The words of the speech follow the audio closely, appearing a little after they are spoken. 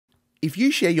If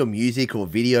you share your music or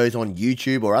videos on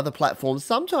YouTube or other platforms,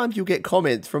 sometimes you'll get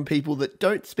comments from people that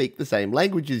don't speak the same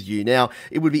language as you. Now,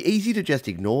 it would be easy to just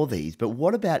ignore these, but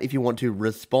what about if you want to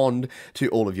respond to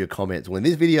all of your comments? Well, in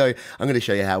this video, I'm going to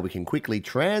show you how we can quickly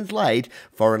translate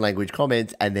foreign language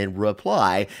comments and then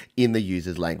reply in the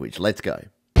user's language. Let's go.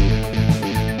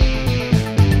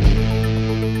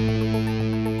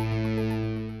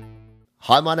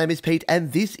 Hi, my name is Pete,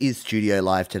 and this is Studio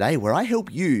Live Today, where I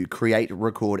help you create,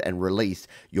 record, and release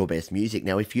your best music.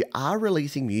 Now, if you are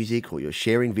releasing music, or you're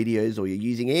sharing videos, or you're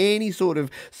using any sort of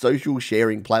social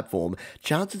sharing platform,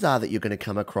 chances are that you're going to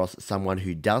come across someone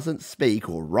who doesn't speak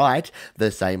or write the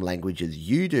same language as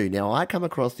you do. Now, I come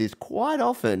across this quite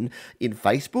often in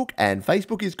Facebook, and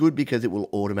Facebook is good because it will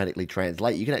automatically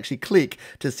translate. You can actually click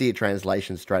to see a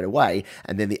translation straight away,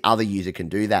 and then the other user can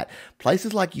do that.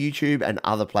 Places like YouTube and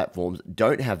other platforms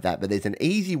don't have that, but there's an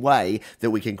easy way that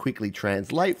we can quickly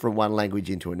translate from one language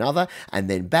into another and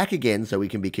then back again so we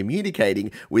can be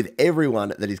communicating with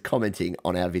everyone that is commenting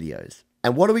on our videos.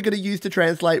 And what are we going to use to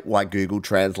translate? Why, Google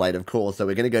Translate, of course. So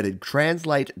we're going to go to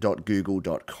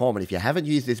translate.google.com. And if you haven't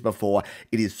used this before,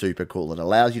 it is super cool. It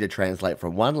allows you to translate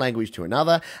from one language to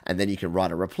another, and then you can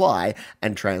write a reply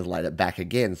and translate it back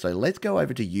again. So let's go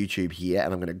over to YouTube here,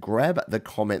 and I'm going to grab the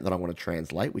comment that I want to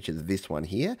translate, which is this one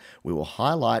here. We will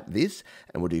highlight this,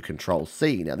 and we'll do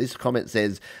Control-C. Now, this comment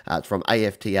says, it's from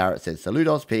AFTR. It says,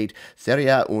 Saludos, Pete.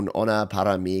 Sería un honor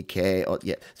para mí que... Oh,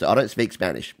 yeah, so I don't speak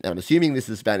Spanish. Now, I'm assuming this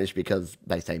is Spanish because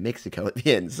they say Mexico at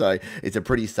the end, so it's a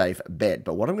pretty safe bet.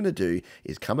 But what I'm going to do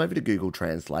is come over to Google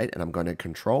Translate, and I'm going to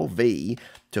Control-V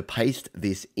to paste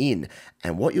this in.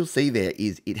 And what you'll see there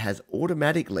is it has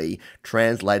automatically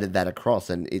translated that across,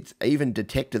 and it's even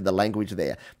detected the language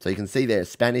there. So you can see there,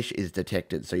 Spanish is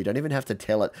detected. So you don't even have to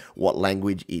tell it what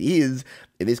language it is.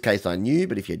 In this case, I knew,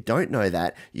 but if you don't know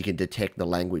that, you can detect the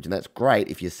language. And that's great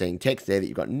if you're seeing text there that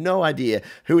you've got no idea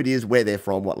who it is, where they're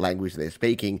from, what language they're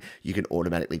speaking. You can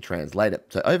automatically translate it.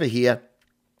 So over here,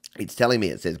 it's telling me,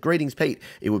 it says, greetings, Pete.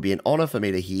 It would be an honor for me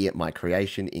to hear my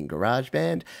creation in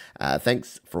GarageBand.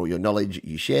 Thanks for all your knowledge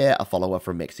you share. A follower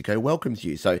from Mexico welcomes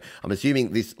you. So I'm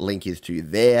assuming this link is to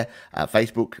their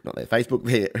Facebook, not their Facebook,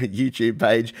 their YouTube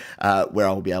page, where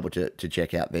I'll be able to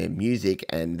check out their music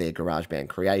and their GarageBand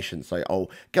creation. So I'll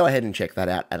go ahead and check that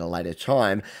out at a later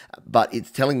time. But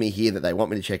it's telling me here that they want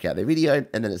me to check out their video.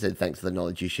 And then it said, thanks for the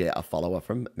knowledge you share. A follower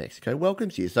from Mexico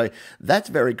welcomes you. So that's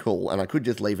very cool. And I could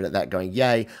just leave it at that going,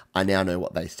 yay, I now know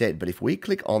what they said. But if we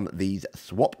click on these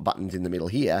swap buttons in the middle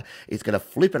here, it's going to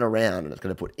flip it around and it's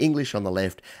going to put English on the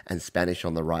left and Spanish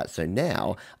on the right. So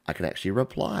now I can actually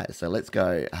reply. So let's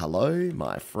go, hello,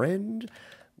 my friend.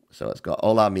 So it's got,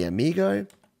 hola, mi amigo.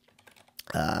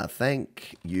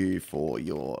 Thank you for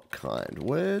your kind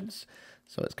words.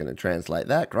 So it's going to translate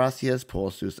that. Gracias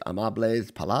por sus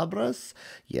amables palabras.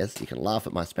 Yes, you can laugh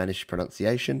at my Spanish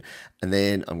pronunciation. And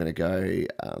then I'm going to go,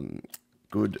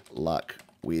 good luck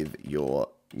with your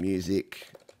music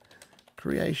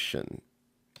creation.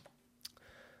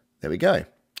 There we go.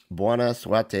 Buena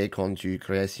suerte con tu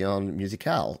creación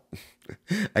musical.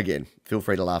 Again, feel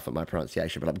free to laugh at my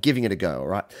pronunciation, but I'm giving it a go, all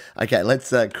right? Okay,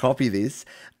 let's copy this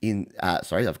in...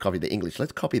 sorry, I've copied the English.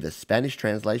 Let's copy the Spanish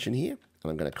translation here. And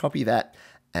I'm going to copy that,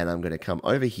 and I'm going to come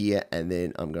over here, and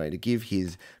then I'm going to give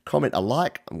his comment a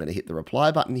like. I'm going to hit the reply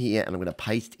button here, and I'm going to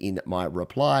paste in my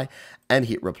reply and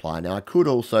hit reply. Now, I could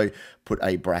also put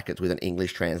a brackets with an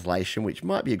English translation, which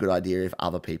might be a good idea if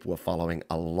other people are following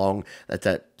along. That's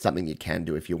something you can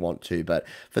do if you want to. But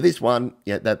for this one,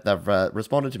 yeah, they've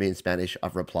responded to me in Spanish.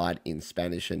 I've replied in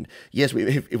Spanish. And yes,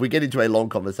 if we get into a long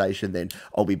conversation, then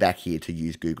I'll be back here to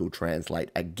use Google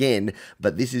Translate again.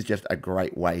 But this is just a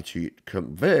great way to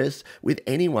converse with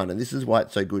anyone. And this is why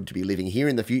it's so good to be living here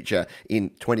in the future in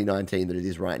 2019 that it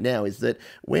is right now, is that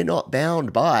we're not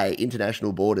bound by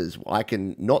international borders. I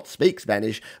can not speak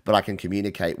Spanish, but I can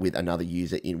communicate with another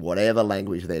user in whatever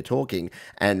language they're talking.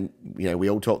 And, you know,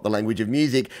 we all talk the language of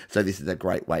music, so this is a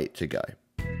great way to go.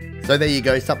 So there you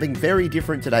go, something very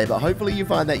different today, but hopefully you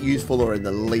find that useful or at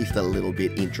the least a little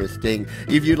bit interesting.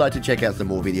 If you'd like to check out some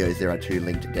more videos, there are two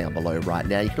linked down below right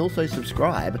now. You can also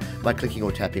subscribe by clicking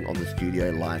or tapping on the Studio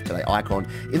Live Today icon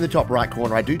in the top right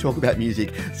corner. I do talk about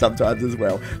music sometimes as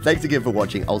well. Thanks again for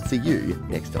watching. I'll see you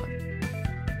next time.